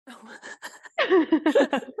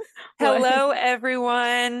What? Hello,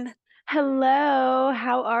 everyone. Hello,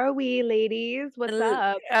 how are we, ladies? What's L-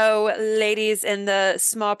 up? Oh, ladies in the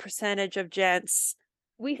small percentage of gents.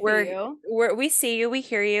 We see We're you. we see you, we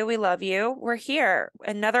hear you, we love you. We're here.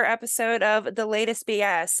 Another episode of the latest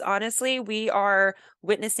BS. Honestly, we are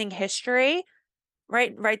witnessing history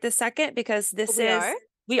right this second because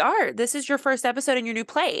We are? this is your first episode in your new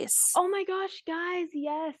place. Oh my gosh, guys,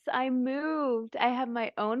 yes, I moved. I have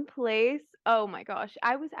my own place. Oh my gosh.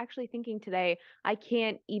 I was actually thinking today, I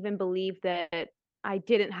can't even believe that I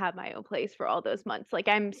didn't have my own place for all those months. Like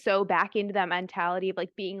I'm so back into that mentality of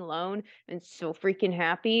like being alone and so freaking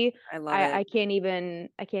happy. I love I, it. I can't even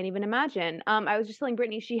I can't even imagine. I was just telling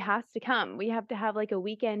Brittany she has to come. We have to have like a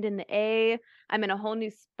weekend in the A. I'm in a whole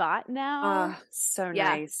new spot now. Ah, so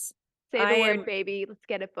Yeah, nice. say I the word, am baby. Let's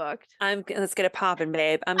get it booked. let's get it popping,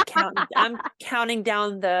 babe. I'm counting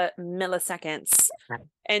down the milliseconds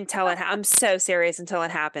until I'm so serious until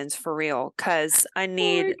it happens for real because Oh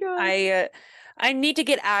my gosh. I need to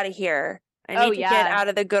get out of here. I Oh need to get yeah. out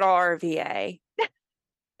of the good old RVA.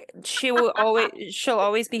 She'll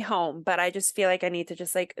always be home, but I just feel like I need to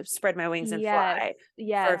just like spread my wings and Yes. fly for a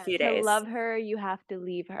Yes. few To days. love her, you have to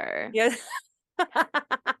leave her. Yeah.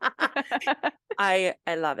 I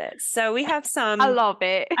love it. So we have I some love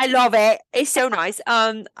it. I love it. It's so nice.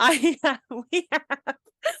 I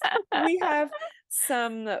we have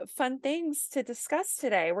some fun things to discuss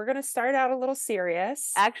today. We're going to start out a little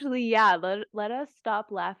serious, Actually, yeah, let us stop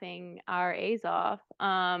laughing our A's off.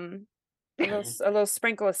 a little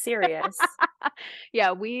sprinkle of serious.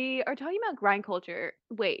 Yeah, we are talking about grind culture.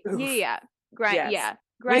 Wait, yeah, Oof. yeah. Grind, Yes. yeah.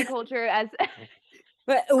 Grind culture as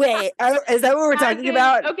But wait, is that what we're as talking in,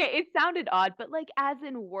 about? okay, it sounded odd, but like as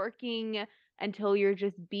in working until you're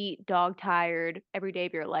just beat dog tired every day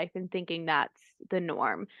of your life and thinking that's the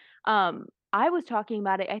norm. I was talking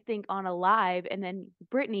about it, I think, on a live, and then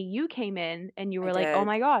Brittany, you came in and you I were like, "Oh did.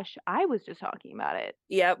 my gosh, I was just talking about it."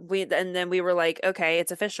 Yep. And then we were like, okay,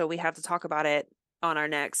 it's official. We have to talk about it on our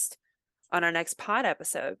next pod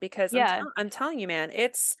episode because Yeah. I'm telling you, man,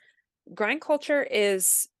 it's grind culture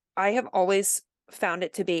is I have always found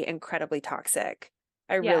it to be incredibly toxic.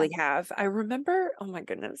 I Yeah. really have. I remember, oh my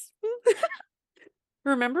goodness.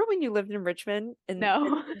 Remember when you lived in Richmond and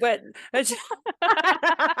No. what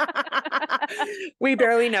we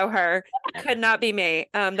barely know her. Could not be me.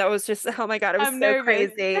 That was just oh my God, it was I'm so nervous.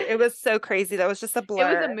 crazy. It was so crazy. That was just a It was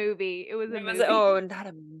blur. a movie. It was a It was movie. oh, not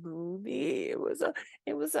a movie. It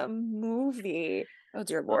was a movie. Oh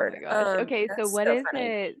dear Oh Lord. my gosh. Okay, so That's what so is funny.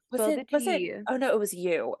 it? Was Spill it the was it tea. oh no, it was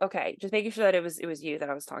you. Okay. Just making sure that it was you that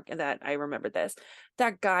I was talking that I remembered this.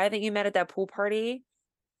 That guy that you met at that pool party,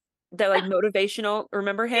 that like motivational,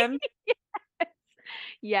 remember him?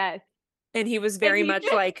 Yes. And he was And very he much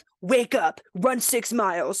like, wake up, run 6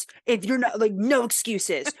 miles. If you're not like, no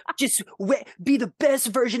excuses, just be the best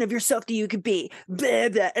version of yourself that you could be. Blah,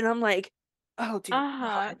 blah. And I'm like, oh, dear Uh-huh,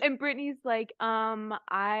 God. and Brittany's like,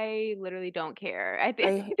 I literally don't care." I think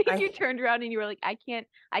I, I think I, you turned around and you were like, I can't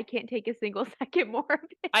take a single second more of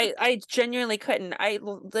it." I genuinely couldn't.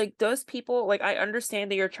 Like those people, like, I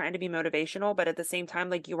understand that you're trying to be motivational, but at the same time,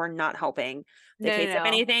 like, you are not helping the No, no, case. If no.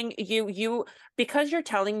 anything, because you're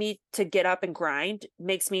telling me to get up and grind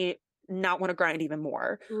makes me not want to grind even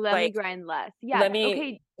more. Let me Like, grind less. let Yeah, me,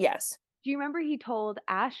 okay. yes. Do you remember he told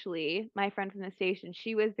Ashley, my friend from the station,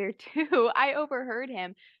 she was there too. I overheard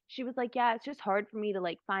him. She was like, "Yeah, it's just hard for me to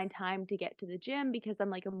like find time to get to the gym because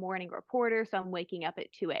I'm like a morning reporter, so I'm waking up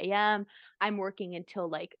at 2 a.m. I'm working until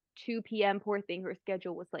like 2 p.m. Poor thing, her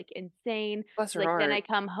schedule was like insane. Bless She's her like, then I heart.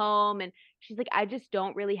 come home and she's like, I just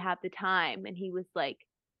don't really have the time. And he was like,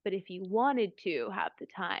 but if you wanted to have the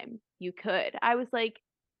time, you could. I was like,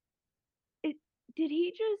 it, did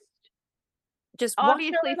he just Just wash over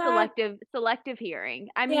obviously that. selective hearing.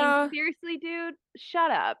 I mean, Yeah. seriously, dude, shut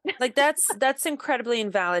up. Like that's incredibly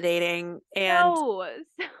invalidating. And No.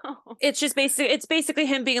 So it's basically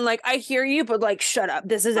him being like, I hear you, but like shut up.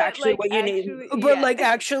 This is but actually like what you need. actually, But yeah. like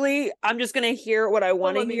actually, I'm just gonna hear what I But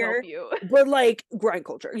want to let me help hear. you. But like grind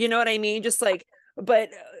culture. You know what I mean? Just like but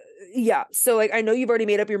yeah. So like I know you've already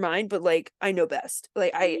made up your mind, but like I know best.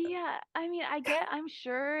 Like I Yeah, I mean, I'm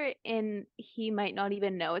sure, and he might not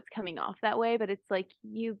even know it's coming off that way, but it's like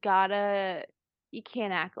you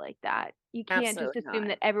can't act like that. You can't just absolutely assume not.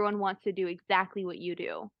 that everyone wants to do exactly what you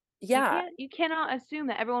do. Yeah. You cannot assume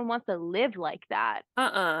that everyone wants to live like that.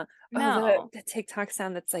 Uh-uh. Oh, the No. the TikTok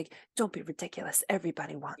sound that's like, don't be ridiculous.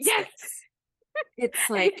 Everybody wants Yes. this. It's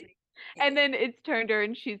like And then it's turned her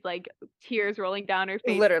and she's like tears rolling down her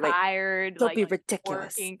face, literally, tired, don't like be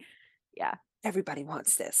ridiculous. working. Yeah. Everybody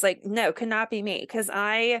wants this. Like, no, could not be me. Because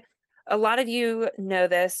I A lot of you know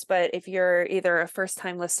this, but if you're either a first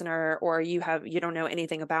time listener or you don't know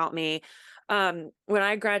anything about me, when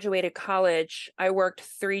I graduated college, I worked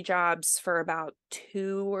 3 jobs for about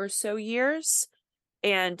 2 or so years.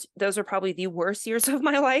 And those were probably the worst years of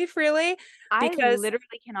my life, really, I because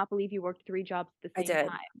literally cannot believe you worked 3 jobs at the I same did.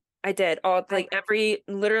 time. I did all I like every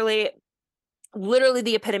literally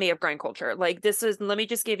the epitome of grind culture. Like this is let me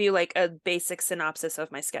just give you like a basic synopsis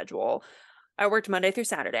of my schedule. I worked Monday through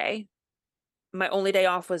Saturday. My only day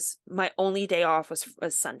off was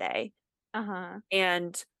Sunday. Uh-huh.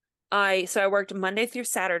 And I worked Monday through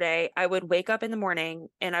Saturday. I would wake up in the morning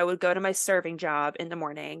and I would go to my serving job in the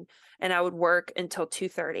morning and I would work until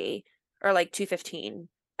 2:30 or like 2:15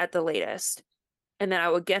 at the latest. And then I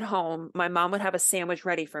would get home. My mom would have a sandwich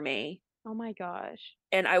ready for me Oh my gosh.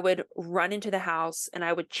 and I would run into the house and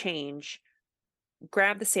I would change,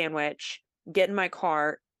 grab the sandwich, get in my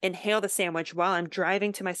car, inhale the sandwich while I'm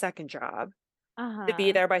driving to my second job to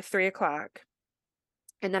be Uh-huh. there by 3 o'clock.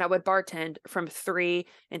 And then I would bartend from 3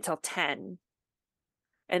 until 10.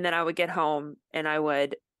 And then I would get home and I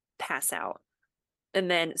would pass out.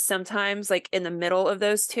 And then sometimes, like in the middle of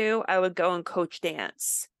those two, I would go and coach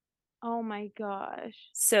dance. Oh my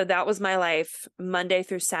gosh. So that was my life Monday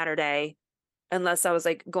through Saturday, unless I was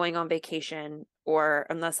like going on vacation or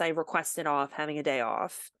unless I requested off having a day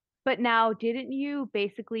off. But now, didn't you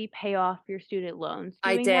basically pay off your student loans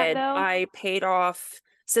I doing that did. though? I paid off.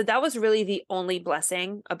 So that was really the only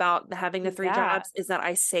blessing about having the 3 jobs Yeah. is that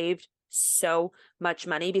I saved so much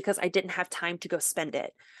money because I didn't have time to go spend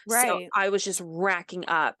it. So Right. I was just racking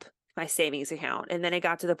up my savings account. And then it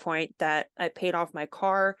got to the point that I paid off my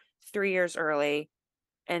car 3 years early.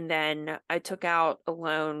 And then I took out a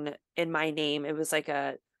loan in my name. It was like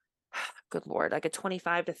a, good Lord, like a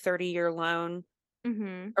 25 to 30-year loan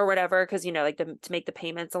Mhm. or whatever, because like to make the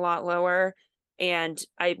payments a lot lower. And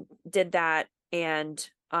I did that and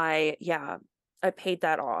I paid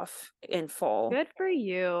that off in full, Good for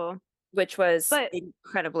you. which was But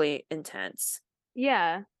incredibly intense.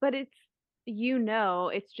 yeah, but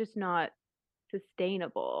it's just not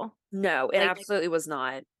sustainable. No, it Like, absolutely was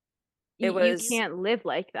not. It you was can't live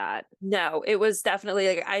like that. No, it was definitely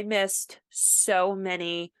like I missed so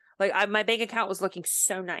many. Like my bank account was looking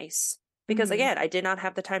so nice because Mhm. again, I did not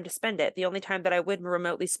have the time to spend it. The only time that I would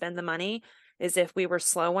remotely spend the money is if we were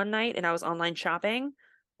slow one night and I was online shopping,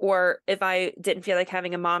 or if I didn't feel like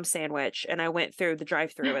having a mom sandwich and I went through the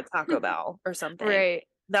drive-through at Taco Bell or something. Right.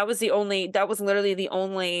 That was literally the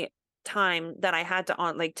only time that I had to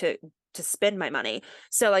on like to spend my money.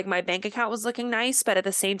 So like my bank account was looking nice, but at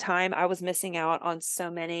the same time I was missing out on so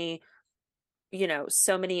many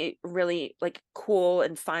really like cool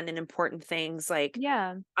and fun and important things. Like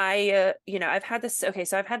Yeah. I've had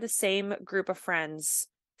the same group of friends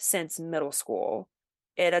since middle school.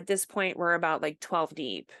 And at this point, we're about like 12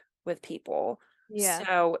 deep with people. Yeah.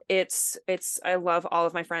 So I love all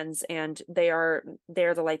of my friends and they're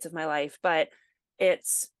the lights of my life. But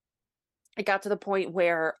it's, it got to the point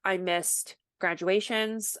where I missed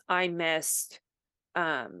graduations. I missed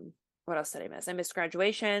what else did I miss? I missed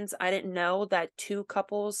graduations. I didn't know that 2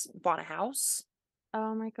 couples bought a house.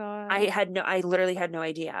 Oh my gosh. I literally had no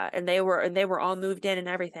idea. And they were all moved in and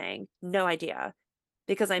everything. No idea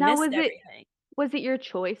because I Now missed everything. was it your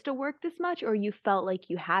choice to work this much or you felt like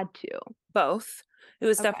you had to? Both. It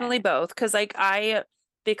was Okay. definitely both because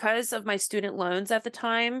because of my student loans at the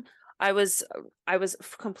time, I was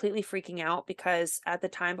completely freaking out because at the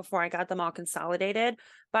time before I got them all consolidated.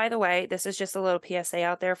 By the way, this is just a little PSA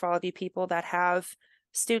out there for all of you people that have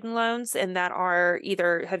student loans and that are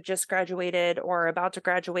either have just graduated or about to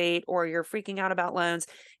graduate or you're freaking out about loans.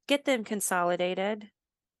 Get them consolidated.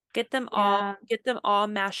 Yeah. Get them all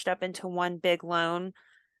mashed up into one big loan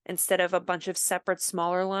instead of a bunch of separate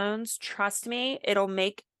smaller loans. Trust me, it'll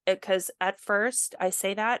make it because at first I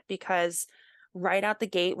say that because right out the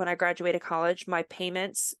gate when I graduated college, my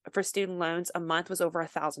payments for student loans a month was over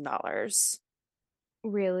 $1,000.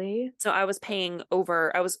 Really? So I was paying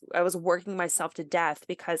over I was working myself to death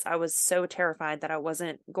because I was so terrified that I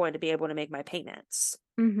wasn't going to be able to make my payments.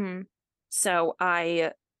 Mhm. So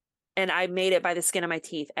I made it by the skin of my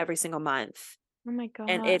teeth every single month. Oh my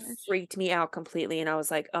And it gosh. freaked me out completely, and I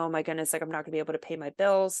was like, "Oh my goodness, like, I'm not gonna be able to pay my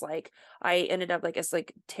bills." Like, I ended up, like, as,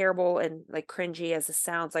 like, terrible and, like, cringy as it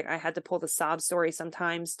sounds, like, I had to pull the sob story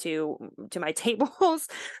sometimes to my tables,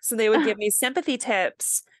 so they would give me sympathy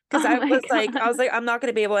tips because Oh my I was god. like, "I'm not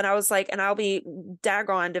gonna be able," and I was like, "And I'll be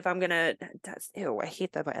daggoned if I'm gonna." That's ew, I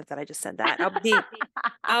hate that I just said that. I'll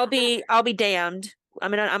be damned.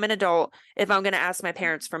 I'm an adult if I'm gonna ask my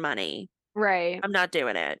parents for money. Right. I'm not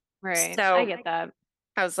doing it. Right. I So get that.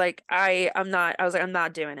 I was like, I'm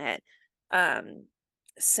not doing it. Um,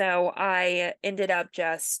 so I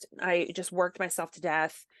just worked myself to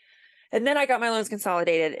death. And then I got my loans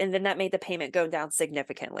consolidated, and then that made the payment go down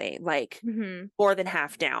significantly, like Mhm. more than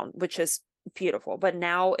half down, which is beautiful. But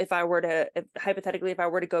now hypothetically, if I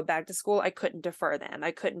were to go back to school, I couldn't defer them.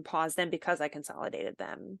 I couldn't pause them because I consolidated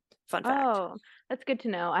them. Fun fact. Oh, that's good to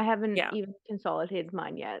know. I haven't Yeah. even consolidated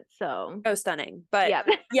mine yet, so Oh, stunning. But yeah.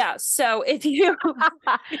 yeah, so if you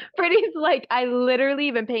Pretty's like, I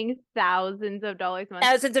literally been paying thousands of dollars a month.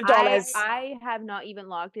 thousands of I dollars. I have not even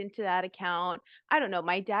logged into that account. I don't know.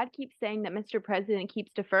 My dad keeps saying that Mr. President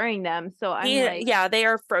keeps deferring them, so I'm like, Yeah, they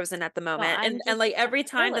are frozen at the so moment. I'm And just like chilling. every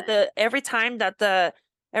time that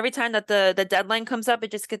the deadline comes up,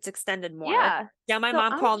 it just gets extended more. Yeah. Yeah, my So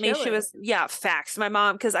mom I'm called me. She chilling. was, yeah, facts. My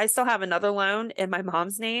mom, because I still have another loan in my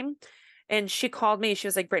mom's name. And she called me. She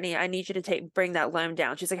was like, Brittany, I need you to bring that loan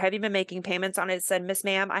down. She's like, have you been making payments on it? I said, Miss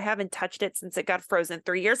Ma'am, I haven't touched it since it got frozen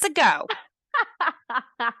 3 years ago.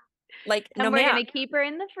 Like, no, And we're ma'am. gonna keep her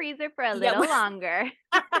in the freezer for a Yeah. little longer.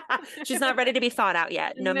 She's not ready to be thawed out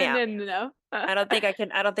yet. No, No, ma'am. no, no, no. I don't think I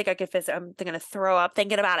could visit. I'm gonna throw up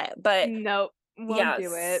thinking about it. But Nope, won't yeah,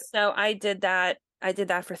 do it. so I did that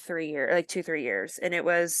for 3 years, like 2, 3 years, and it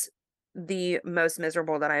was the most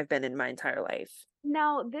miserable that I've been in my entire life.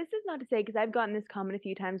 Now, this is not to say because I've gotten this comment a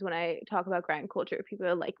few times when I talk about grind culture. People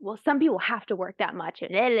are like, "Well, some people have to work that much,"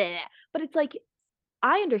 and blah, blah, blah." But it's like,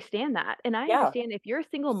 I understand that, and I Yeah, understand if you're a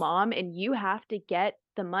single mom and you have to get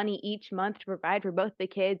the money each month to provide for both the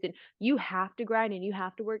kids, and you have to grind and you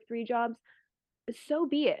have to work 3 jobs, so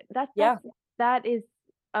be it. yeah, That is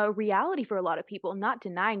a reality for a lot of people, not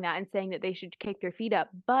denying that and saying that they should kick their feet up.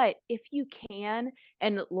 But if you can,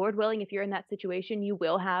 and Lord willing, if you're in that situation, you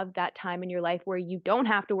will have that time in your life where you don't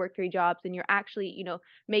have to work 3 jobs and you're actually,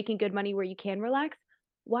 making good money where you can relax.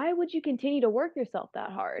 Why would you continue to work yourself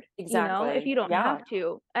that hard? If exactly. you don't Yeah. have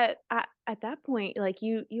to. At that point, like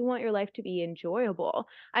you want your life to be enjoyable.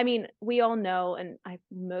 I mean, we all know, and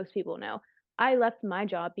most people know, I left my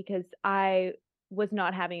job because I was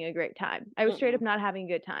not having a great time. I was straight up Mm-mm. not having a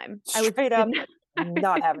good time. Straight Did up not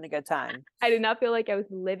not having a good time. I did not feel like I was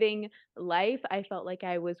living life. I felt like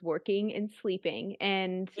I was working and sleeping.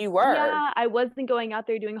 And You were. yeah, I wasn't going out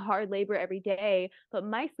there doing hard labor every day, but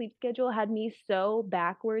my sleep schedule had me so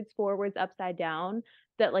backwards, forwards, upside down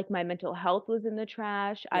that like my mental health was in the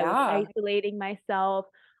trash. I was Yeah. isolating myself.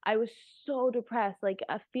 I was so depressed, like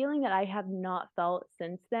a feeling that I have not felt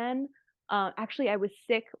since then. Actually, I was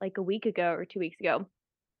sick like a week ago or 2 weeks ago,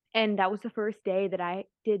 and that was the first day that I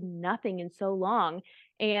did nothing in so long,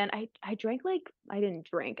 and I drank like I didn't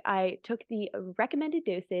drink, I took the recommended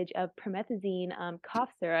dosage of promethazine, cough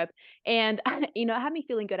syrup, and, it had me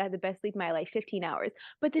feeling good. I had the best sleep of my life, 15 hours,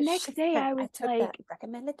 but the She next day said, I I was took that like,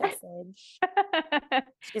 recommended dosage.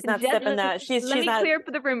 She's not "Just sipping that. let me clear up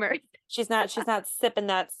the rumors." She's not sipping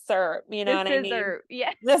that syrup, you know This what I is mean? or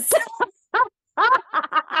yes. This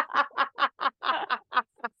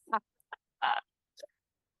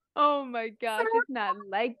Oh my gosh, it's not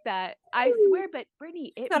like that. I swear, but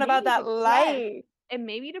Brittany, it not made about me that depressed. life. It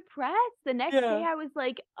made me depressed. The next day Yeah. I was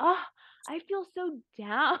like, "Oh, I feel so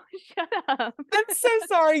down." Shut up. I'm so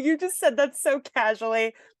sorry. You just said that so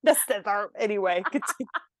casually. The scissor. Anyway, continue.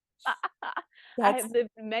 I That's have lived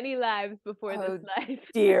many lives before this oh life.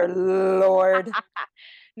 dear Lord.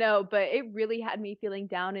 No, but it really had me feeling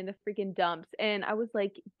down in the freaking dumps, and I was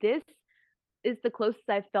like, "This is the closest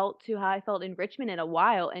I've felt to how I felt in Richmond in a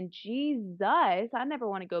while, and Jesus, I never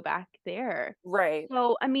wanna go back there." Right.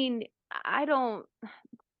 So, I mean, I don't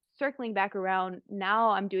circling back around,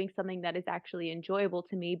 now I'm doing something that is actually enjoyable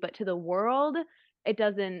to me, but to the world, it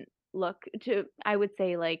doesn't look to I would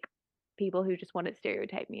say, like, people who just wanna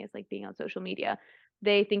stereotype me as, like, being on social media,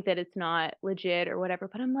 they think that it's not legit or whatever,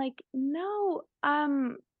 but I'm like, "No,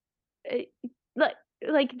 Eh,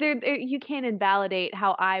 like there you can't invalidate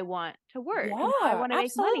how I want to work and how I Yeah, wanna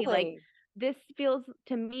make money, like, absolutely. this feels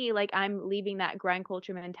to me like I'm leaving that grind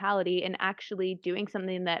culture mentality and actually doing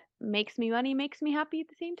something that makes me money, makes me happy at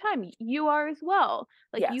the same time. You are as well.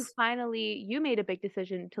 Like, Yes, you made a big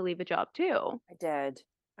decision to leave a job too. I did.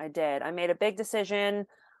 I did. I made a big decision.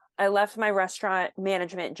 I left my restaurant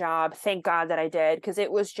management job. Thank God that I did because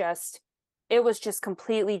it was just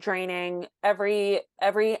completely draining. Every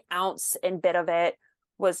ounce and bit of it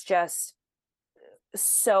was just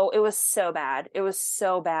it was so bad. It was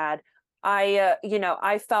so bad. I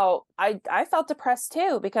felt depressed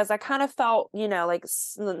too because I kind of felt, like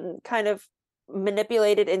kind of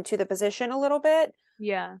manipulated into the position a little bit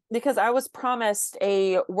Yeah. because I was promised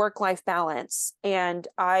a work-life balance and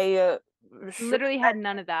I Literally had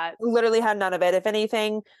none of that. literally had none of it. If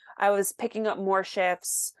anything, I was picking up more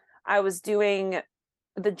shifts. I was doing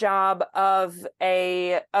the job of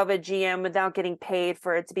a GM without getting paid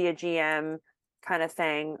for it to be a GM kind of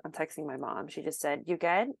thing. I'm texting my mom. She just said, "You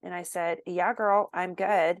good?" And I said, "Yeah, girl, I'm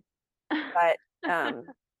good." But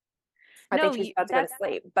I No, think she's about to go to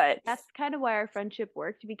sleep. But that's kind of why our friendship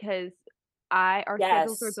worked because our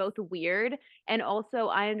schedules were yes, both weird, and also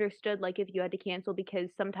I understood, like, if you had to cancel because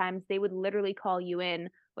sometimes they would literally call you in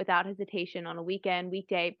without hesitation on a weekend,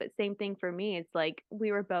 weekday, but same thing for me, it's like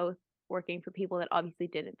we were both working for people that obviously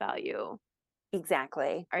didn't value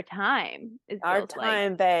exactly. our time, it Our feels like.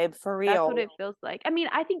 time, babe, for That's what real. it feels like. I mean,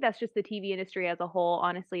 I think that's just the TV industry as a whole,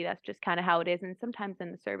 honestly, that's just kinda how it is, and sometimes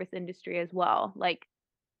in the service industry as well, like,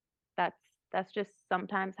 that's that's just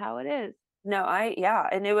sometimes how it is. No, yeah,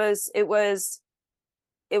 and it was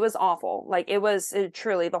awful. Like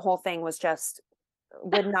truly the whole thing was just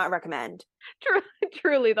would not recommend. Truly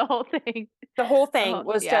truly the whole thing. The whole Oh, thing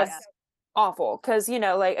was yeah. just awful because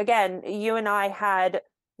like again, you and I had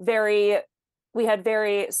very we had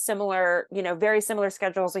very similar, very similar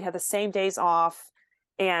schedules. We had the same days off.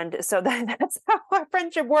 And so that's how our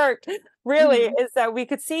friendship worked, really, Mhm. is that we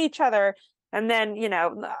could see each other. And then, I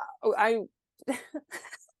I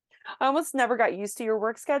almost never got used to your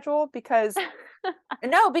work schedule because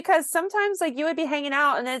no, because sometimes like you would be hanging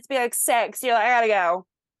out and then it's be like 6. You're like, I gotta go.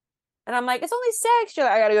 And I'm like, it's only 6. You're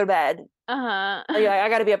like, I gotta go to bed. Or you're Uh-huh. like, I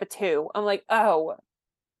gotta be up at 2. I'm like, oh,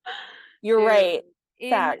 you're Dude, right.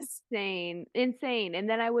 Facts. insane, insane, and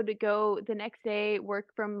then I would go the next day, work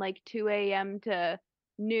from, like, 2 a.m. to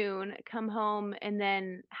noon, come home, and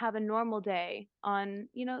then have a normal day on,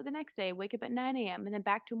 the next day, wake up at 9 a.m. and then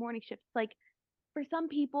back to a morning shift. It's like, for some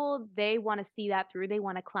people, they wanna see that through, they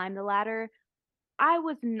wanna climb the ladder. I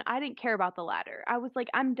didn't care about the ladder. I was like,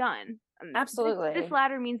 "I'm done. This Absolutely.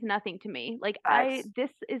 ladder means nothing to me. Like, Facts.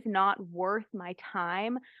 this is not worth my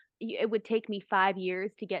time. It would take me 5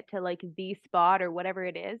 years to get to, like, the spot or whatever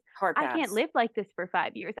it is. Hard I can't pass. live like this for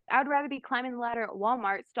 5 years. I would rather be climbing the ladder at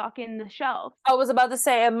Walmart, stocking the shelves." I was about to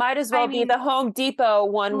say it might as I well be mean, the Home Depot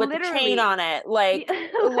one with the chain literally. on it, Yeah,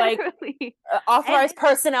 like literally. And authorized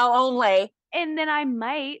personnel only. then I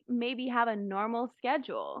might maybe have a normal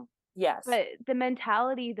schedule. Yes. But the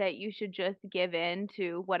mentality that you should just give in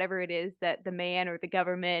to whatever it is that the man or the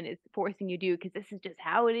government is forcing you to do, because this is just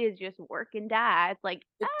how it is, just work and die. It's like,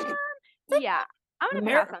 yeah, I'm gonna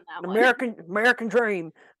pass on that one. American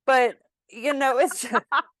dream. But it's just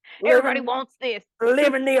Everybody living wants this.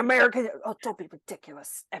 living the American. Oh, don't be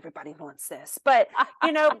ridiculous. Everybody wants this. But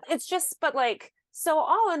it's just but like so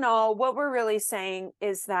all in all, what we're really saying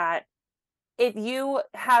is that if you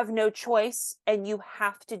have no choice and you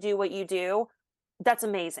have to do what you do, that's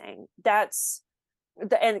amazing. That's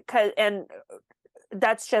the and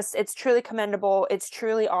that's just it's truly commendable. It's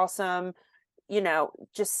truly awesome.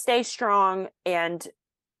 Just stay strong and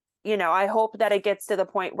I hope that it gets to the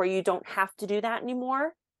point where you don't have to do that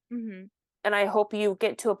anymore. Mhm, And I hope you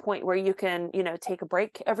get to a point where you can, take a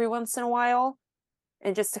break every once in a while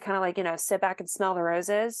and just to kind of like, sit back and smell the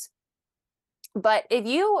roses. But if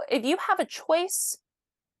you have a choice,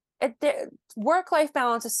 work life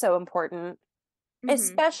balance is so important, mhm.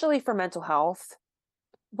 especially for mental health.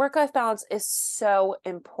 Work life balance is so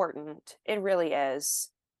important. It really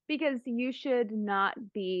is. Because you should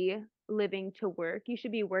not be living to work, you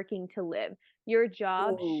should be working to live. Your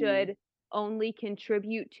job Ooh. should only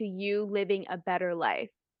contribute to you living a better life.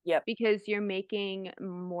 Yep. Because you're making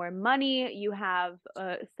more money, you have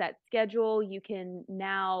a set schedule, you can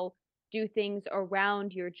now do things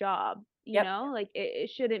around your job, Yep. like, it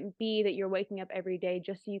shouldn't be that you're waking up every day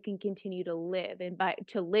just so you can continue to live, and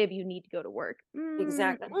to live, you need to go to work.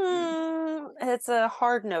 Exactly. Mm. It's a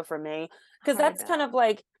hard no for me because Hard no.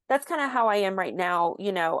 that's kind of how I am right now.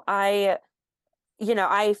 I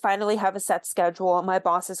finally have a set schedule. My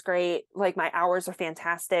boss is great. Like my hours are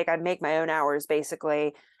fantastic. I make my own hours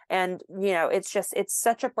basically. And it's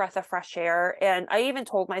such a breath of fresh air. And I even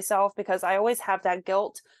told myself because I always have that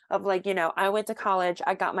guilt of like, I went to college,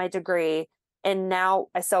 I got my degree, and now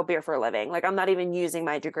I sell beer for a living. Like I'm not even using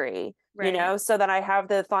my degree, Right. so that I have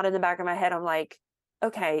the thought in the back of my head. I'm like,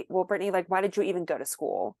 okay, well, Brittany, like, why did you even go to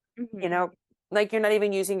school? You Mhm. know, like you're not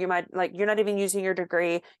even using your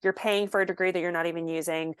degree. You're paying for a degree that you're not even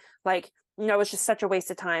using. Like, it's just such a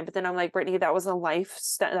waste of time. But then I'm like, Brittany, that was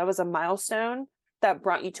a milestone that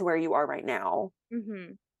brought you to where you are right now.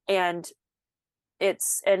 Mhm. And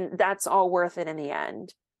and that's all worth it in the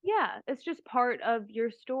end. Yeah, it's just part of your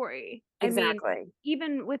story. I mean, Exactly.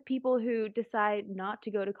 even with people who decide not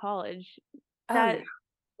to go to college, Oh that yeah.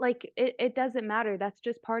 like, it doesn't matter, that's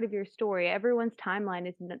just part of your story. Everyone's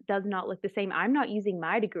timeline does not look the same. I'm not using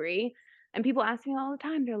my degree, and people ask me all the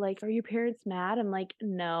time, they're like, "Are your parents mad?" I'm like,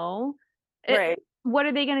 "No." It Right. what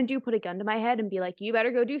are they gonna do? Put a gun to my head and be like, "You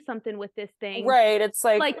better go do something with this thing." Right. It's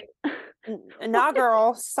like, Like, Nah,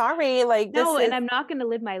 girl, sorry. Like, this no, and is I'm not gonna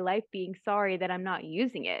live my life being sorry that I'm not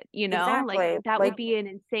using it, you know? Like, exactly that would like, be an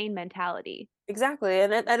insane mentality. exactly.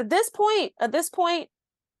 And at this point,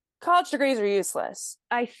 college degrees are useless.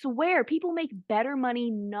 I swear, people make better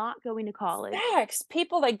money not going to college. Facts.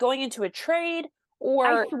 People like going into a trade I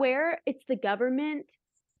or swear it's the government.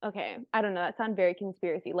 Okay, I don't know, that sounds very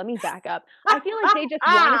conspiracy. Let me back up. I feel like they just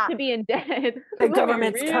want us to be in debt. the Let me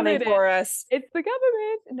government's reel coming it in. for us. It's the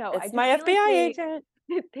government. No, I It's my just feel like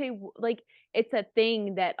FBI agent. like, it's a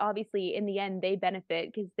thing that obviously in the end they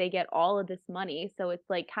benefit because they get all of this money, so it's,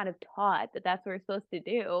 like, kind of taught that that's what we're supposed to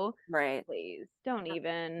do. Right. Please, don't Not,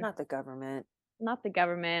 even. not the government. Not the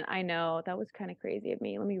government, I know, that was kinda crazy of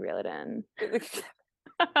me. Let me reel it in.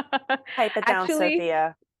 Pipe it down, Actually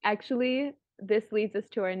Sophia. actually, this leads us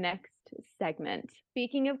to our next segment.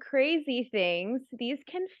 Speaking of crazy things, these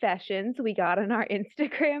confessions we got on our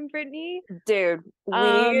Instagram, Brittany, Dude,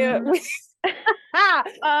 um, I have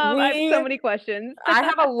so we many questions. I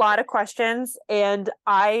have a lot of questions, and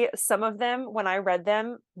some of them, when I read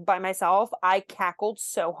them by myself, I cackled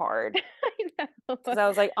so hard I know. because I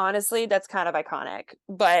was like, honestly, that's kind of iconic.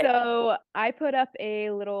 But So, I put up a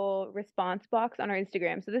little response box on our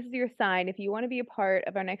Instagram. So this is your sign if you wanna be a part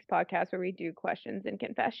of our next podcast where we do questions and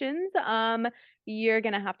confessions, you're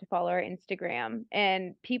gonna have to follow our Instagram.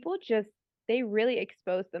 And people just they really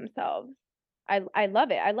expose themselves. I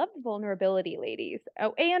love it. I love the vulnerability, ladies.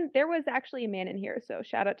 Oh, and there was actually a man in here, so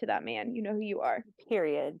shout out to that man. You know who you are.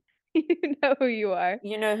 period. You know who you are.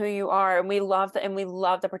 You know who you are, and we love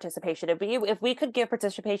the participation. If we could give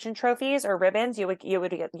participation trophies or ribbons, you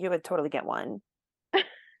would totally get one.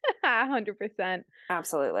 100%.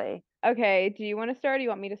 Absolutely. Okay, do you wanna start or do you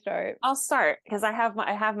want me to start? I'll start because I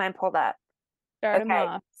have mine pulled up. Start 'em Okay.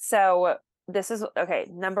 off. So this is okay.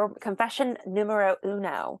 Confession numero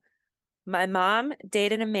uno. My mom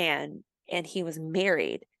dated a man and he was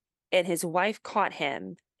married and his wife caught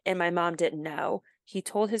him and my mom didn't know. He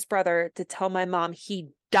told his brother to tell my mom he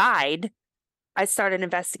died. I started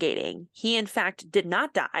investigating. He, in fact, did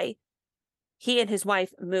not die. He and his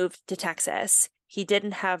wife moved to Texas. He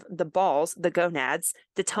didn't have the balls, the gonads,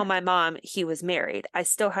 to tell my mom he was married. I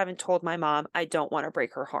still haven't told my mom. I don't want to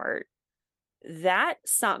break her heart. That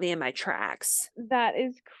stopped me in my tracks. That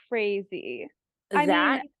is crazy. I mean,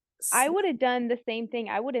 That, I would have done the same thing.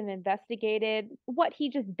 I would have investigated what, he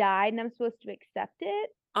just died and I'm supposed to accept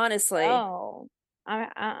it? honestly, No.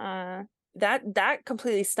 Uh-uh. that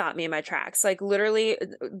completely stopped me in my tracks. Like literally,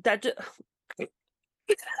 that just,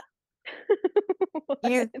 you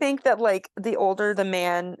What? think that like the older the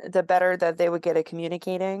man, the better that they would get at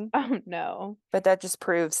communicating. Oh, no. But that just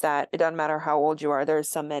proves that it doesn't matter how old you are. There's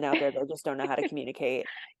some men out there that just don't know how to communicate.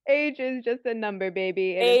 Age is just a number,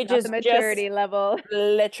 baby. It is Age not the is just maturity level.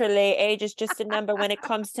 literally age is just a number when it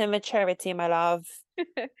comes to maturity, my love.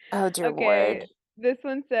 Oh dear Okay, Lord. this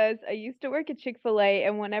one says, "I used to work at Chick-fil-A,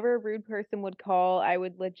 and whenever a rude person would call, I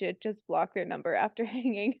would legit just block their number after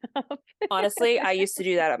hanging up." Honestly, I used to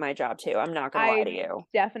do that at my job too. I'm not gonna lie to I you.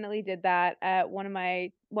 definitely did that at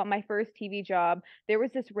my first TV job. There was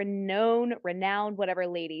this renowned whatever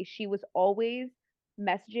lady. She was always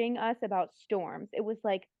messaging us about storms. It was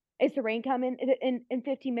like, "Is the rain coming? In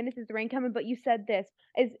 15 minutes, is the rain coming? But you said this.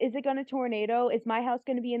 Is it gonna tornado? Is my house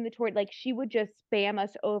gonna be in the tornado?" Like, she would just spam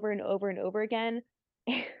us over and over and over again.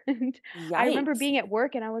 And I remember Yikes. being at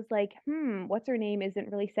work and I was like, what's her name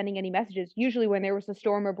isn't really sending any messages. Usually when there was a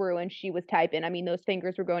storm or brew and she was typing, I mean, those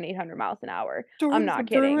fingers were going 800 miles an hour. I'm Storms are not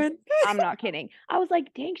kidding. brewing. I'm not kidding. I was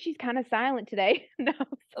like, dang, she's kind of silent today. No,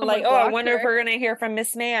 Like, someone oh, I blocked wonder if her. we're gonna hear from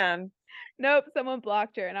Miss Ma'am. Nope, someone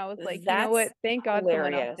blocked her. And I was like, you know That's what? Thank God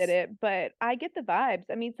someone else did hilarious. it. But I get the vibes.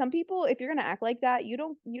 I mean, some people, if you're gonna act like that, you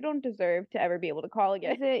don't deserve to ever be able to call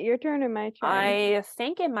again. Is it your turn or my turn? I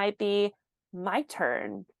think it might be my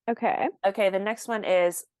turn. Okay. Okay, the next one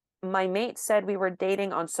is my mate said we were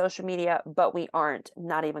dating on social media, but we aren't,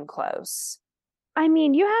 not even close. I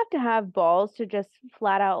mean, you have to have balls to just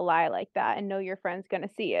flat out lie like that and know your friend's gonna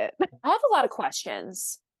see it. I have a lot of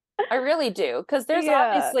questions. I really do, because there's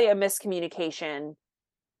Yeah. obviously a miscommunication,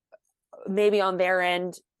 maybe on their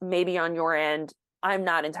end, maybe on your end. I'm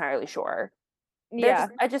not entirely sure. Yeah.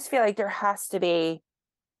 I just feel like there has to be,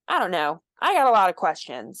 I don't know. I got a lot of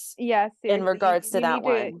questions Yeah, in seriously. regards to that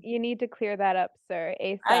one. You need to clear that up, sir.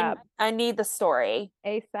 ASAP. I need the story.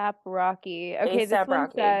 ASAP Rocky. Okay, this ASAP one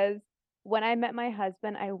Rocky. says, When I met my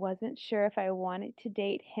husband, I wasn't sure if I wanted to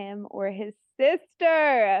date him or his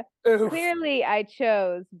sister. Oof. Clearly, I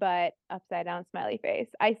chose, but upside down smiley face.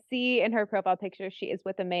 I see in her profile picture she is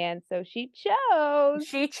with a man, so she chose.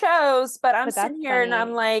 She chose, but I'm But that's sitting here and I'm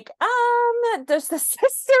funny. like, does the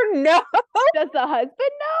sister know? Does the husband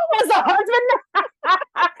know? Does the husband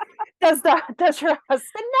know? Does her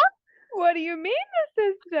husband What do you mean the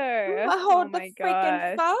know? sister? Oh Hold the my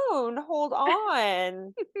freaking gosh. phone. Hold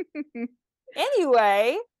on.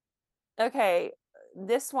 Anyway, okay,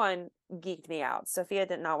 this one geeked me out. Sophia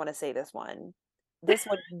did not want to say this one. This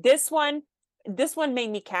one made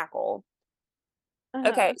me cackle.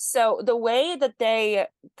 Okay, Uh-huh. so the way that they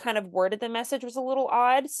kind of worded the message was a little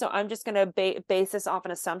odd, so I'm just gonna base this off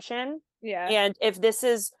an assumption. Yeah. And if this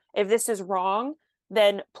is wrong,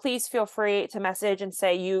 then please feel free to message and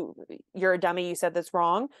say you're a dummy, you said that's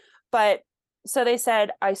wrong. But so they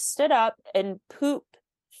said I stood up and poop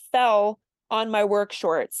fell on my work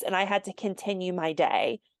shorts and I had to continue my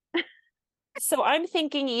day. So I'm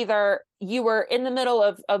thinking either you were in the middle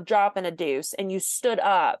of dropping a deuce and you stood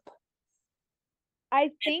up. I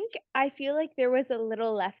feel like there was a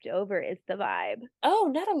little left over is the vibe. Oh,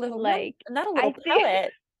 not a little, not Like, not a little I think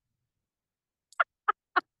pellet.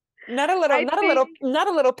 Not a little, I not a little, think not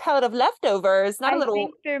a little pellet of leftovers. Not a I little.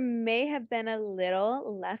 think there may have been a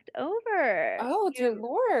little left over. Oh dear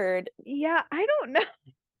Lord. Yeah, I don't know.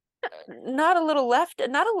 Not a little left.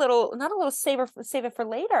 Not a little. Save it for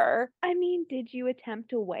later. I mean, did you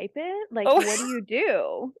attempt to wipe it? Like, Oh. what do you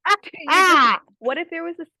do? Do you just Ah. what if there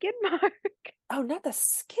was a skid mark? Oh, not the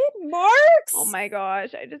skid Oh marks. my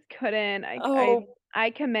gosh, I just couldn't. Oh. I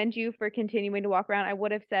commend you for continuing to walk around. I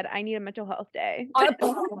would have said, "I need a mental health day."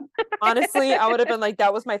 Honestly, I would have been like,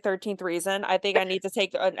 that was my 13th reason. I think I need to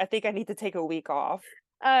take a week off.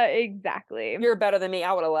 Exactly. You're better than me.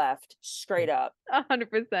 I would have left straight up.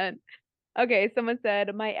 100%. Okay, someone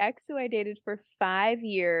said, "My ex who I dated for 5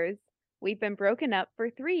 years. We've been broken up for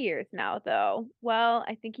 3 years now, though. Well,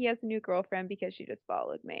 I think he has a new girlfriend because she just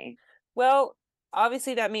followed me." Well,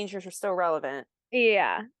 obviously that means you're still relevant.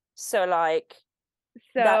 Yeah. So like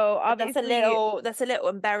that So, that's a obviously, little that's a little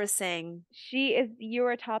embarrassing. she is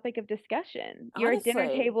your topic of discussion. You're a dinner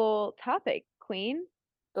Honestly. table topic, queen.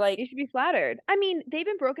 Like You should be flattered. I mean, they've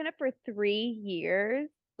been broken up for 3 years.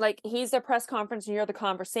 he's the press conference and you're the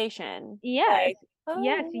conversation. Yes. Like,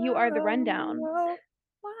 Yes, oh, you are the oh, rundown. oh,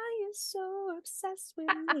 why you so obsessed with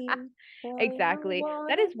me? Boy, I Exactly. That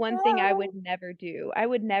wanna is one thing I would know. never do. I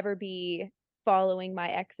would never be following my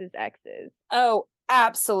ex's exes. Oh,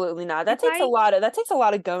 absolutely not. If I That takes a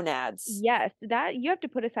lot of gonads. Yes, that you have to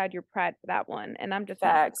put aside your pride for that one, and I'm just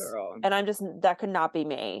not that Facts. girl. And that could not be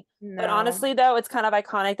me. But No. honestly though, it's kind of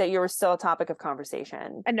iconic that you were still a topic of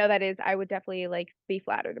conversation. I know that is I would definitely, like, be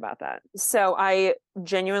flattered about that. So I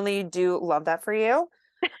genuinely do love that for you.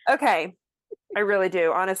 Okay. I really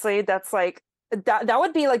do. Honestly, that's like that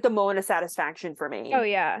would be like the moment of satisfaction for Oh,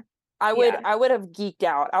 me. yeah. I would Yeah. I would have geeked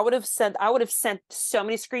out. I would have sent so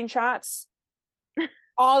many screenshots.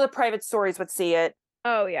 All the private stories would see it.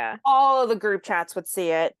 Oh, yeah. All of the group chats would see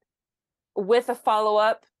it with a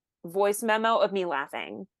follow-up voice memo of me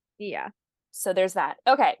laughing. Yeah. So there's that.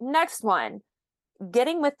 Okay, next one.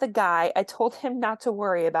 Getting with the guy I told him not to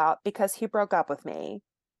worry about because he broke up with me.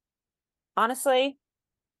 Honestly,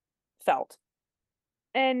 felt.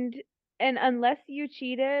 And unless you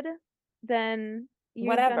cheated, then you've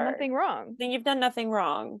done Whatever. nothing wrong. Then you've done nothing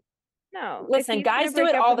wrong. No. If Listen, he's gonna guys do break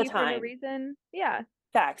it up all with the you for no time. reason, yeah.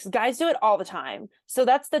 Facts. Guys do it all the time. So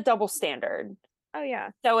that's the double standard. Oh, yeah.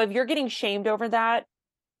 So if you're getting shamed over that,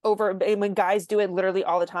 over when guys do it literally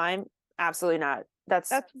all the time, absolutely not. That's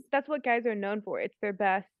That's what guys are known for. It's their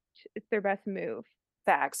best move.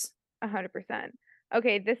 facts. 100%.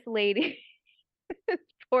 Okay, this lady, this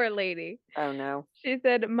poor lady. Oh no. She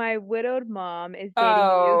said, "My widowed mom is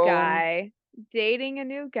Oh, dating a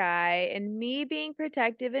new guy, and me being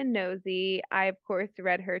protective and nosy, I of course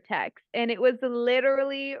read her text, and it was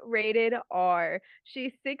literally rated R.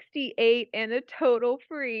 She's 68 and a total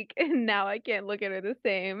freak, and now I can't look at her the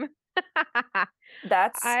same."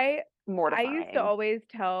 that's I I used to mortifying. always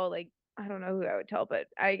tell, like, I don't know who I would tell, but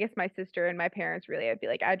I guess my sister and my parents really, I'd be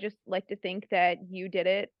like, "I just like to think that you did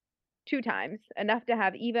it 2 times, enough to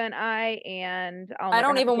have even eye, and I'll I never don't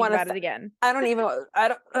have to even think want about to it again." I don't even I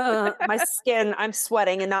don't my skin, I'm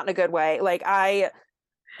sweating and not in a good way. Like I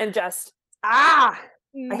am just I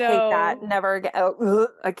hate that. No, Never again. Oh,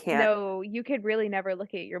 I can't. no, you could really never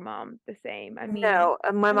look at your mom the same. I mean, No,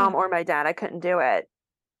 my ugh, mom or my dad, I couldn't do it.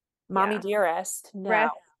 Mommy yeah, dearest, no.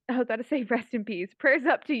 rest I was about to say rest in peace. Prayers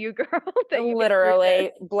up to you, girl, that you get through this.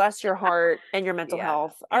 Literally, bless your heart and your mental Yeah,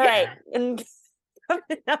 health. All right. yeah. And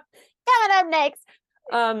Coming up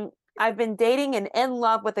next. I've been dating and in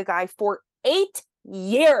love with a guy for 8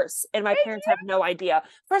 years, and my parents have no idea.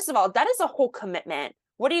 First of all, that is a whole commitment.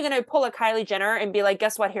 What are you going to pull a Kylie Jenner and be like,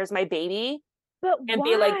 guess what? Here's my baby. But And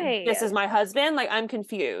be like, this why? is my husband? Like, I'm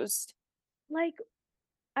confused. Like,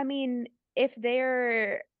 I mean, if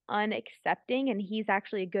they're unaccepting and he's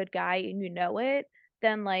actually a good guy and you know it,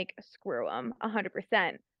 then like screw him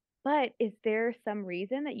 100%. But is there some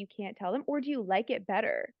reason that you can't tell them, or do you like it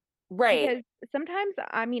better? Right. Because sometimes,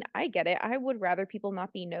 I mean, I get it. I would rather people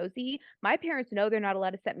not be nosy. My parents know they're not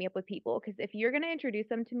allowed to set me up with people because if you're going to introduce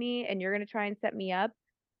them to me and you're going to try and set me up,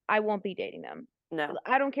 I won't be dating them. No.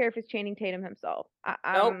 I don't care if it's Channing Tatum himself.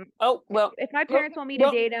 Oh, oh, well, If my well, parents want me to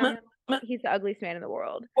well, date meh, him, meh, he's the ugliest man in the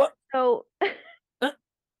world. well, So, uh,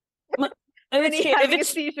 meh. If it's Brittany Chan- having a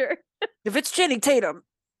seizure. if it's Channing Tatum,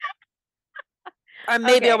 I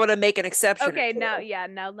may be Okay. able to make an exception or Okay. Now, two. yeah.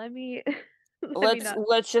 Now let me let me Let's not.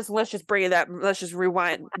 let's just bring it that let's just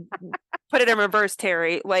rewind, put it in reverse,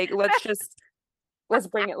 Terry. Like let's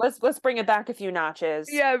bring it back a few notches.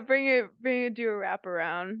 Yeah, bring it. Do a wrap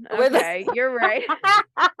around. With Okay, you're right.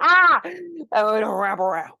 I'm gonna wrap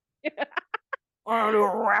around. I'm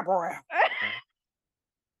gonna wrap around.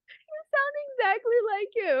 Sound exactly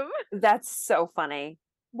like him. That's so funny.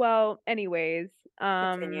 Well, anyways,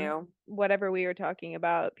 Continue. whatever we were talking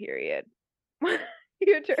about, period.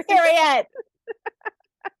 Your turn. Period.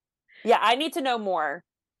 Yeah, I need to know more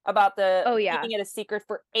about the Oh yeah. keeping it a secret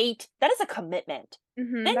for 8. That is a commitment. Do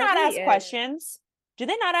they That not really ask is. questions? Do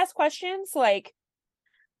they not ask questions? Like,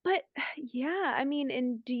 But yeah, I mean,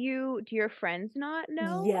 and do your friends not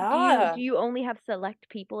know? yeah. Do you only have select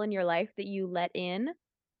people in your life that you let in?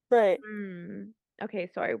 Right. Hmm. Okay,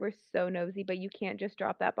 sorry, we're so nosy, but you can't just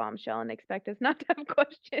drop that bombshell and expect us not to have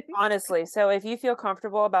questions. Honestly, so if you feel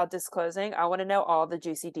comfortable about disclosing, I want to know all the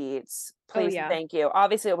juicy deets. Oh Please and yeah. thank you.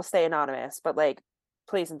 Obviously, it will stay anonymous, but like,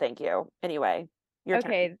 please and thank you. Anyway, your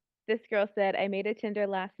turn. Okay, this girl said, I made a Tinder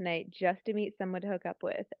last night just to meet someone to hook up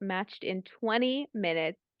with. Matched in 20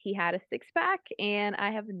 minutes. He had a six pack, and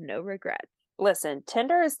I have no regrets. Listen,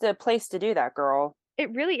 Tinder is the place to do that, girl. It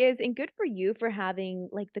really is, and good for you for having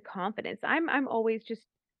like the confidence. I'm always just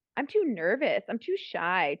I'm too nervous. I'm too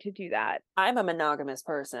shy to do that. I'm a monogamous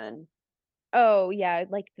person. Oh yeah,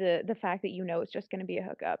 like the fact that you know it's just gonna be a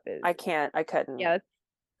hookup is I can't, I couldn't. yeah,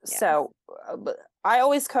 yeah. So, but I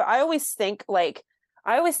always think like,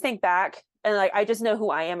 I always think back and like, I just know who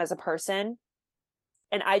I am as a person.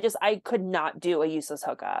 And I could not do a useless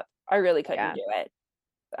hookup. I really couldn't Yeah. do it.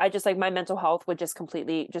 I just like my mental health would just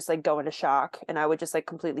completely just like go into shock and I would just like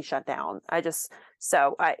completely shut down.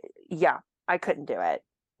 So yeah, I couldn't do it.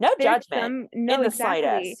 No There's judgment some no, in the exactly.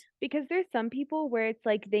 slightest. Because there's some people where it's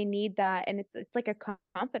like they need that and it's like a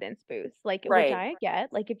confidence boost, like which Right. I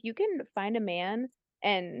get. Like if you can find a man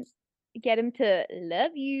and get him to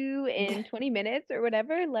love you in 20 minutes or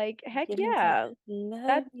whatever, like heck Get into yeah. love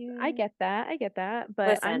That's I you. get that. I get that,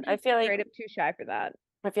 but I'm Listen, just straight up too shy for that.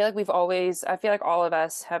 I feel like all of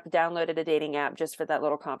us have downloaded a dating app just for that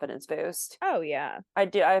little confidence boost. Oh yeah. I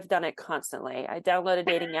do. I've done it constantly. I download a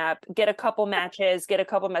dating app, get a couple matches, get a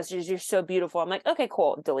couple messages. You're so beautiful. I'm like, okay,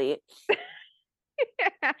 cool. Delete.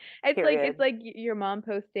 It's Period. like your mom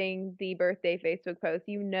posting the birthday Facebook post.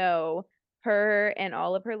 You know, her and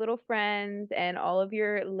all of her little friends and all of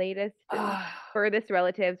your latest furthest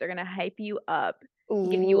relatives are gonna hype you up,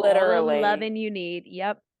 give you all the Literally. loving you need.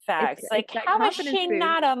 Yep. Facts. It's Like, that how is confidence she boost.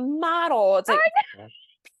 not a model? It's like, I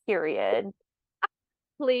period.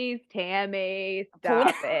 Please, Tammy, Please.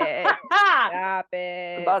 stop it. I'm Stop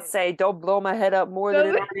about it. to say, don't blow my head up more than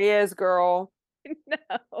it So already is, girl.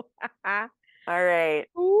 no. All right.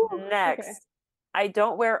 Ooh, okay. Next. I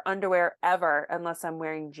don't wear underwear ever unless I'm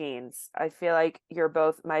wearing jeans. I feel like you're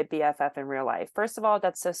both my BFF in real life. First of all,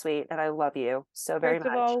 that's so sweet and I love you so very First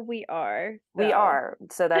of much. all, we are. We So are.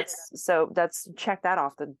 So that's check that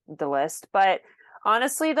off the list. But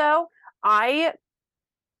honestly though, I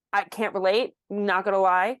I can't relate, not gonna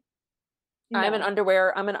lie. no. I'm an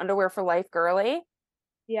underwear for life girly.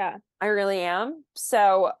 Yeah. I really am.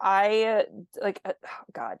 So I like oh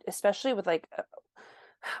God, especially with like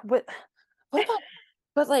what what about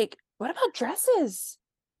what about dresses?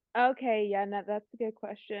 Okay, yeah, no, that's a good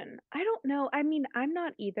question. I don't know. I mean, I'm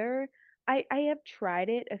not either. I have tried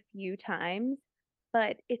it a few times,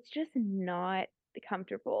 but it's just not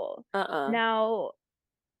comfortable. Uh-uh. Now,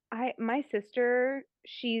 I my sister,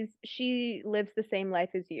 she lives the same life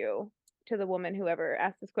as you. To the woman whoever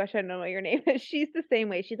asked this question, I don't know what your name is. She's the same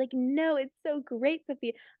way. She's like, "No, it's so great,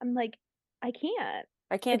 Sophia." I'm like, "I can't.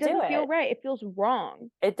 I It can't do doesn't feel it. right. It feels wrong."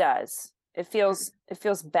 It does. Mm. It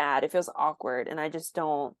feels bad. It feels awkward and I just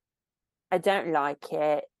don't. I don't like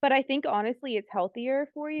it. But I think honestly it's healthier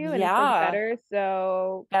for you and it's, like, Yeah. better,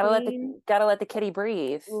 so Gotta let the clean, gotta let the kitty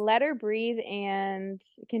breathe. let her breathe, and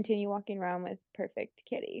continue walking around with perfect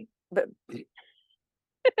kitty. But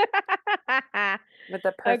with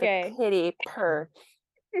the perfect Okay. kitty purr.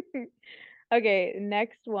 Okay,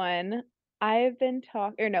 next one. I'm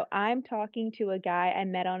talking to a guy I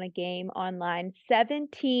met on a game online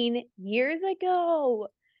 17 years ago.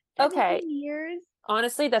 Okay. 17 years?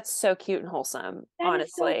 Honestly, that's so cute and wholesome, That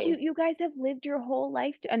is so honestly. cute. You guys have lived your whole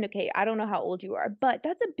life and okay, I don't know how old you are, but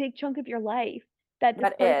that's a big chunk of your life that this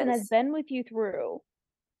That person has is. been with you through.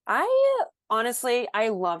 I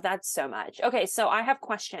love that so much. Okay, so I have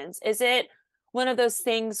questions. Is it one of those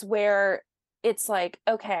things where it's like,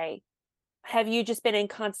 okay, have you just been in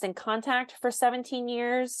constant contact for 17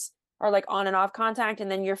 years or like on and off contact and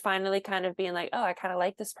then you're finally kind of being like, "Oh, I kind of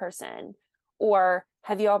like this person." Or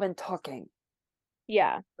have you all been talking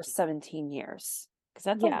Yeah. for 17 years?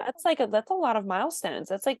 Because Yeah. that's a lot of milestones.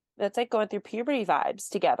 That's like going through puberty vibes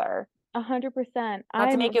together. 100%. Not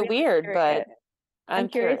to I'm make it really weird, but curious. I'm I'm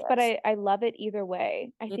curious, but curious. I love it either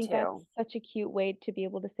way. I Me think that's too. such a cute way to be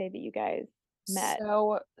able to say that you guys met.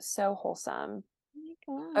 So wholesome.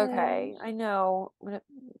 Oh my Okay, gosh. I know. I'm gonna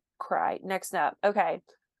cry. Next up. Okay.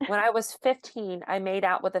 When I was 15, I made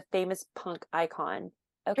out with a famous punk icon.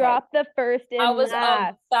 Okay. Drop the first I and was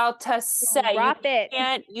last. about to say Drop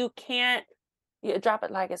it. you drop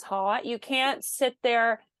it like it's hot. You can't sit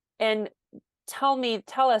there and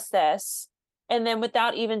tell us this and then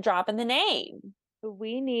without even dropping the name.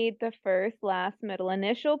 We need the first, last, middle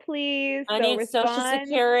initial, please. I So need social respond.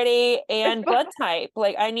 security and Respond. blood type.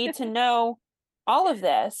 Like I need to know all of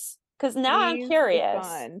this because now I'm Please curious.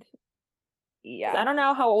 respond. 'Cause I Yeah. don't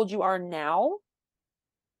know how old you are now.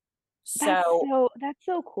 So That's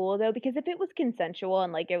so cool though, because if it was consensual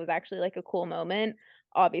and, like, it was actually, like, a cool moment,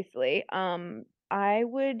 obviously, I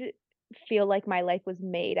would feel like my life was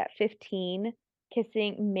made at 15,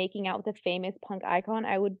 making out with a famous punk icon,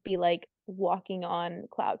 I would be, like, walking on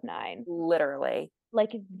cloud 9. literally,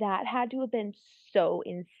 Like, that had to have been so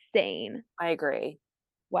insane. I agree.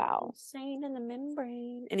 Wow, Insane in the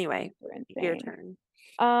membrane. Anyway, super your insane.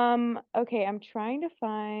 turn. Okay, I'm trying to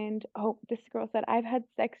find this girl said, "I've had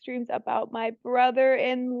sex dreams about my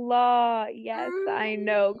brother-in-law." Yes, I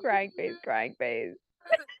know, crying face, crying face.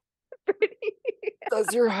 Pretty.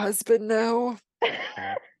 Does your husband know?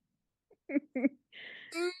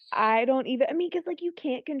 I don't even I mean, because like, you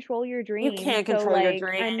can't control your You dreams, can't so, control your like,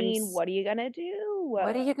 I mean, dreams. what are you gonna do?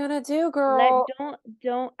 What are you gonna do, Let girl?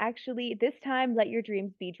 don't actually this time, let your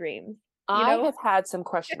dreams be dreams, you I know? have had some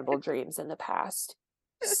questionable dreams in the past.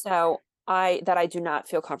 So I do not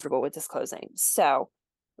feel comfortable with disclosing. So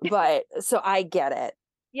I get it.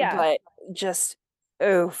 Yeah. But just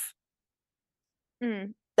oof.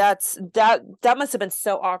 Mm. That must have been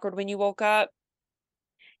so awkward when you woke up.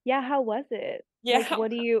 Yeah, how was it? Yeah. Like, what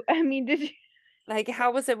do you I mean, did you Like,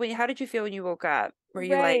 how did you feel when you woke up? Were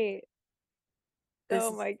you like, Right. this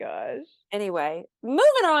Oh is my gosh. anyway,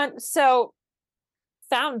 moving on. So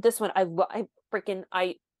found this one.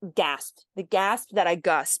 I gasped. The gasp that I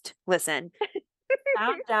gusped. Listen,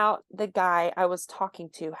 found out the guy I was talking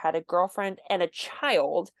to had a girlfriend and a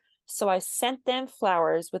child. So I sent them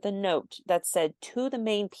flowers with a note that said to the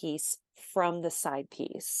main piece from the side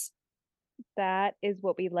piece. That is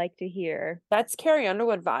what we like to hear. That's Carrie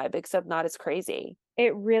Underwood vibe, except not as crazy.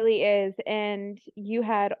 It really is, and you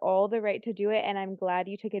had all the right to do it, and I'm glad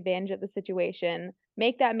you took advantage of the situation.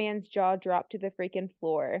 Make that man's jaw drop to the freaking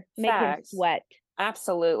floor. Make him Facts. sweat.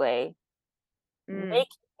 Absolutely. Mm. Make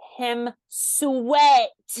him sweat.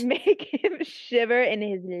 Make him shiver in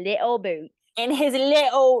his little boots. And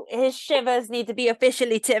his shivers need to be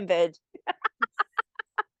officially timbered.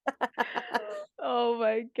 Oh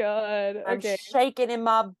my god. I'm Okay. shaking in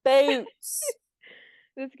my boots.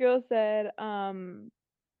 This girl said,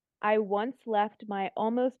 I once left my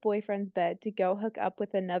almost boyfriend's bed to go hook up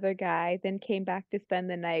with another guy, then came back to spend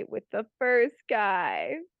the night with the first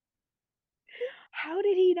guy. How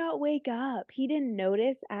did he not wake up? He didn't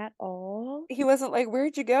notice at all? He wasn't like,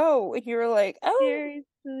 "Where'd you go?" And you were like, "Oh,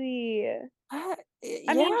 Seriously. I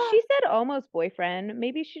mean, yeah." she said almost boyfriend.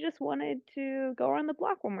 Maybe she just wanted to go around the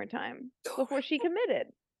block one more time Go before around, she committed.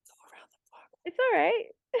 go around the It's all right.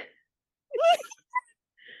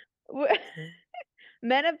 W- block.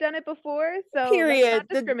 Men have done it before, so let's not Period.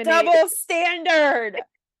 The discriminate. double standard.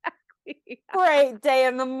 Great day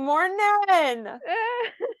in the morning.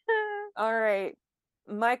 All right.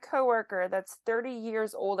 My coworker that's 30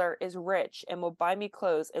 years older is rich and will buy me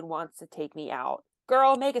clothes and wants to take me out.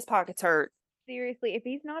 Girl, make his pockets hurt. Seriously, if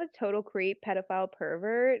he's not a total creep, pedophile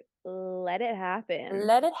pervert, let it happen.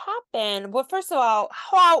 Let it happen. Well, first of all,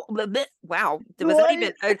 how bleh, wow, there was not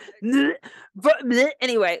even a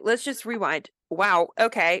anyway, let's just rewind. Wow,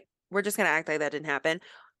 okay. We're just gonna act like that didn't happen.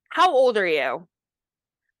 How old are you?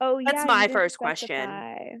 Oh, That's yeah, you my didn't first question.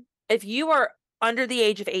 specify. If you are under the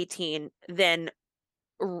age of 18, then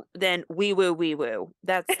wee woo.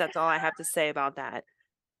 That's all I have to say about that.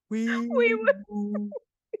 We Wee would woo,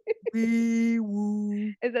 wee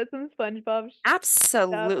woo. Is that some SpongeBob stuff?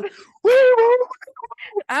 Absolutely. Wee woo.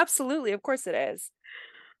 Absolutely, of course it is.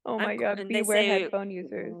 Oh my god, And they beware say headphone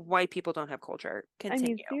users. white people don't have culture. I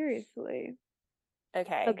mean, Continue. seriously.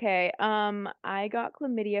 Okay. Okay, I got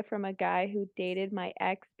chlamydia from a guy who dated my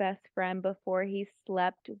ex-best friend before he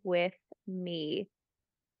slept with me.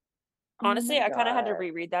 Oh Honestly, my I kind of had to god.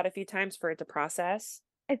 reread that a few times for it to process.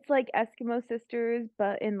 It's like Eskimo sisters,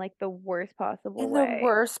 but in like the worst possible In the way.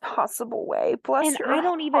 worst possible way. Bless And your I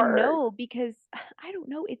don't even heart. know because I don't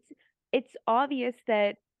know. It's obvious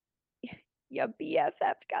that your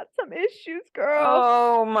BFF got some issues, girl.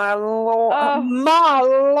 Oh my lord. Oh, My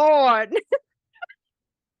lord.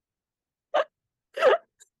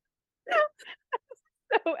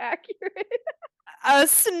 so accurate. A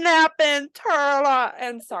snapping turtle.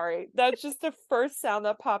 And sorry, that's just the first sound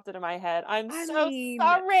that popped into my head. I'm I so mean,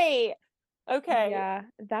 sorry. Okay. yeah,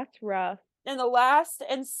 that's rough. And the last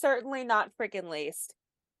and certainly not freaking least,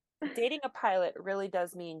 dating a pilot really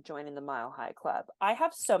does mean joining the Mile High Club. I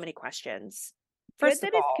have so many questions. Good First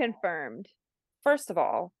of that it's all, confirmed. first of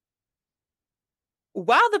all,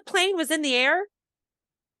 while the plane was in the air,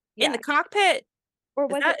 in the Yes. cockpit, Or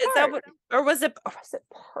is was that it is that parked? what or was it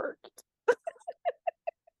parked?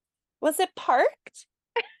 Was it parked?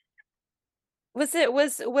 Was it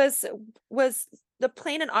was the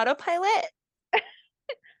plane an autopilot?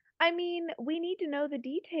 I mean, we need to know the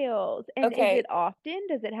details. And is Okay, it often?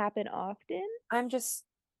 Does it happen often? I'm just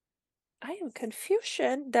I am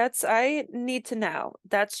confusion. That's I need to know.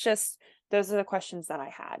 That's just those are the questions that I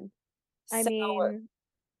had. I So, mean,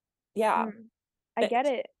 yeah, mm, I but get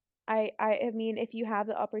it. I mean, if you have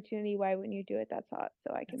the opportunity, why wouldn't you do it? That's hot.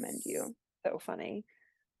 So I commend it's you. so funny.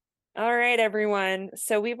 All right, everyone.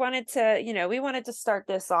 So we wanted to, we wanted to start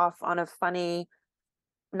this off on a funny,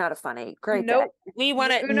 not a funny, great day. Nope. We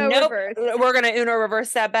want to, Uno nope, reverse. we're going to Uno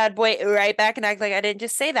reverse that bad boy right back and act like I didn't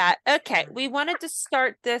just say that. Okay. We wanted to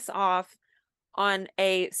start this off on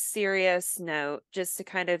a serious note, just to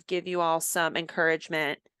kind of give you all some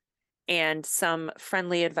encouragement and some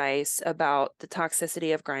friendly advice about the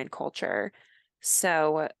toxicity of grind culture.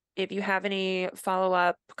 So, if you have any follow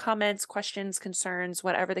up comments, questions, concerns,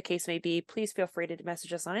 whatever the case may be, please feel free to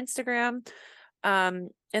message us on Instagram. And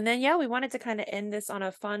then, yeah, we wanted to kind of end this on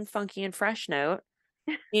a fun, funky, and fresh note.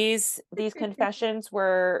 These confessions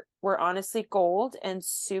were honestly gold and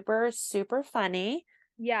super super funny.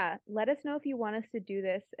 Yeah, let us know if you want us to do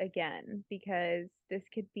this again because this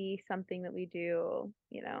could be something that we do,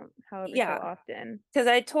 however so Yeah, often. because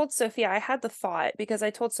I told Sophia, I had the thought because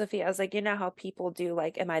I told Sophia, I was like, how people do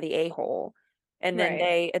like, am I the a-hole?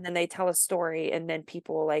 Right. And then they tell a story and then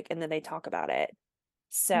people like, and then they talk about it.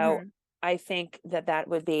 So Hmm. I think that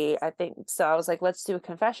would be, I think, so I was like, let's do a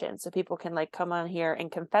confession so people can like come on here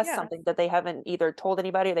and confess Yeah. something that they haven't either told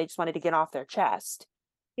anybody or they just wanted to get off their chest.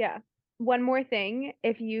 Yeah. One more thing,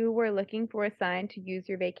 if you were looking for a sign to use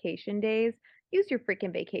your vacation days, use your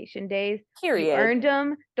freaking vacation days. You Period. earned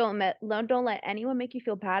them. Don't let anyone make you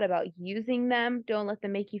feel bad about using them. Don't let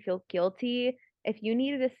them make you feel guilty. If you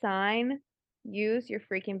needed a sign, use your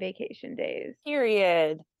freaking vacation days.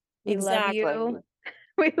 Period. We love Exactly. you.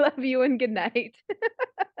 We love you and good night.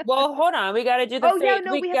 Well, hold on. We got to do the Oh yeah, fate.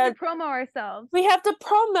 no, we have to promo ourselves. We have to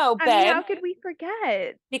promo, I mean, babe. how could we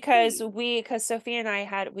forget? Because Please. because Sophia and I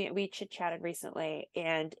had we chit chatted recently,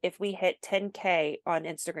 and if we hit 10K on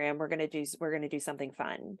Instagram, we're gonna do something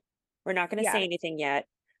fun. We're not gonna say Yes. anything yet,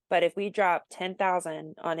 but if we drop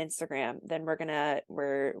 10,000 on Instagram, then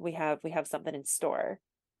we have something in store.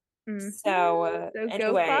 So So go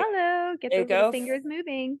anyway, follow. Get those little go fingers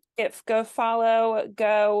moving. go follow,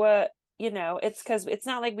 go. It's because it's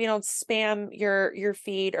not like we don't spam your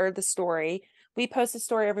feed or the story. We post a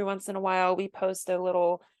story every once in a while. We post a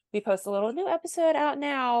little new episode out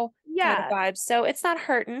now kind of Yeah. vibe. So it's not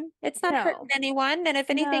hurting. It's not hurting No. anyone. And if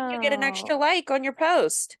anything, you get an extra No. like on your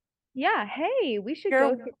post. Yeah. Hey, we should go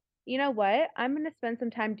You're through. You know what? I'm gonna spend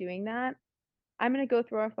some time doing that. I'm gonna go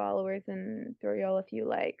through our followers and throw y'all a few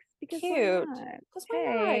likes because why cute. not? Because why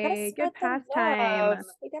not? You gotta Hey, spread good the pastime. love.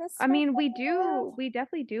 You gotta I spread mean, the love. we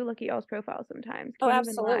definitely do look at y'all's profiles sometimes. Oh, Can't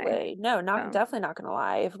even lie. absolutely. No, not So, definitely not gonna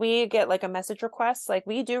lie. If we get like a message request, like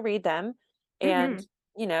we do read them and mm-hmm.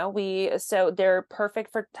 So they're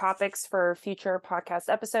perfect for topics for future podcast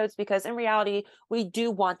episodes because in reality, we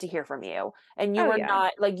do want to hear from you. And Oh, yeah.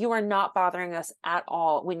 you are not bothering us at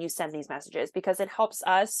all when you send these messages because it helps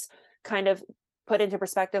us kind of put into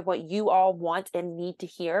perspective what you all want and need to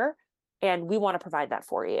hear. And we want to provide that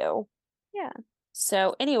for you. Yeah.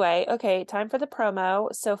 So anyway, okay, time for the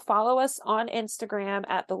promo. So follow us on Instagram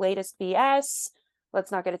at the latest BS.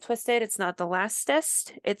 Let's not get it twisted. It's not the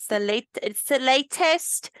lastest. It's the latest.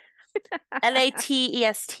 LATEST,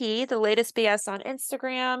 the latest BS on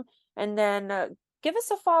Instagram. And then give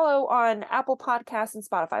us a follow on Apple Podcasts and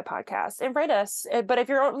Spotify Podcasts and rate us. But if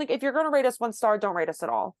you're gonna rate us 1 star, don't rate us at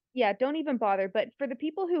all. Yeah, don't even bother, but for the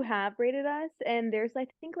people who have rated us, and there's, I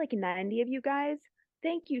think, like, 90 of you guys,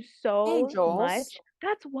 thank you so Angels. much.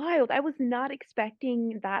 That's wild. I was not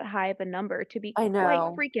expecting that high of a number, to be I quite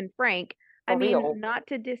know. freaking frank. I For mean, real. not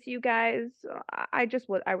to diss you guys, I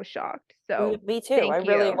was shocked, so Me too. I thank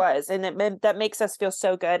really you. was, and that makes us feel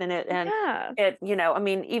so good. Yeah, I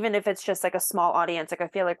mean, even if it's just like a small audience, like I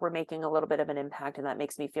feel like we're making a little bit of an impact, and that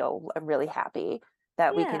makes me feel really happy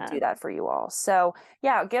that we can yeah. do that for you all. So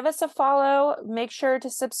yeah, give us a follow. Make sure to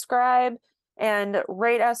subscribe and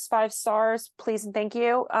rate us 5 stars, please and thank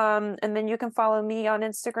you. And then you can follow me on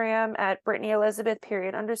Instagram at Brittany Elizabeth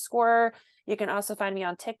period underscore. You can also find me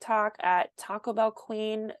on TikTok at Taco Bell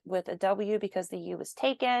Queen with a W because the U was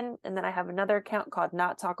taken. And then I have another account called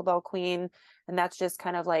Not Taco Bell Queen. And that's just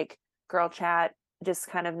kind of like girl chat, just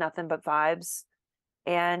kind of nothing but vibes.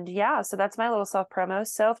 And yeah, so that's my little self promo.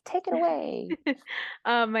 So take it away.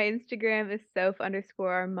 My Instagram is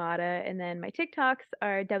Soph_Armada, and then my TikToks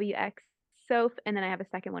are WX Soph, and then I have a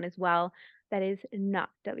second one as well that is not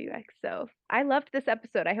WX Soph. I loved this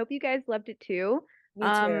episode. I hope you guys loved it too. Me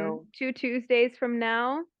too. 2 Tuesdays from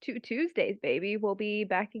now, 2 Tuesdays, baby, we'll be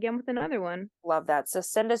back again with another one. Love that. So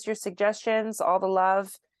send us your suggestions, all the love.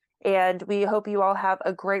 And we hope you all have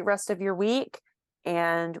a great rest of your week.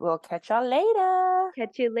 And we'll catch y'all later.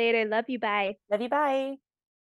 Catch you later. Love you. Bye. Love you. Bye.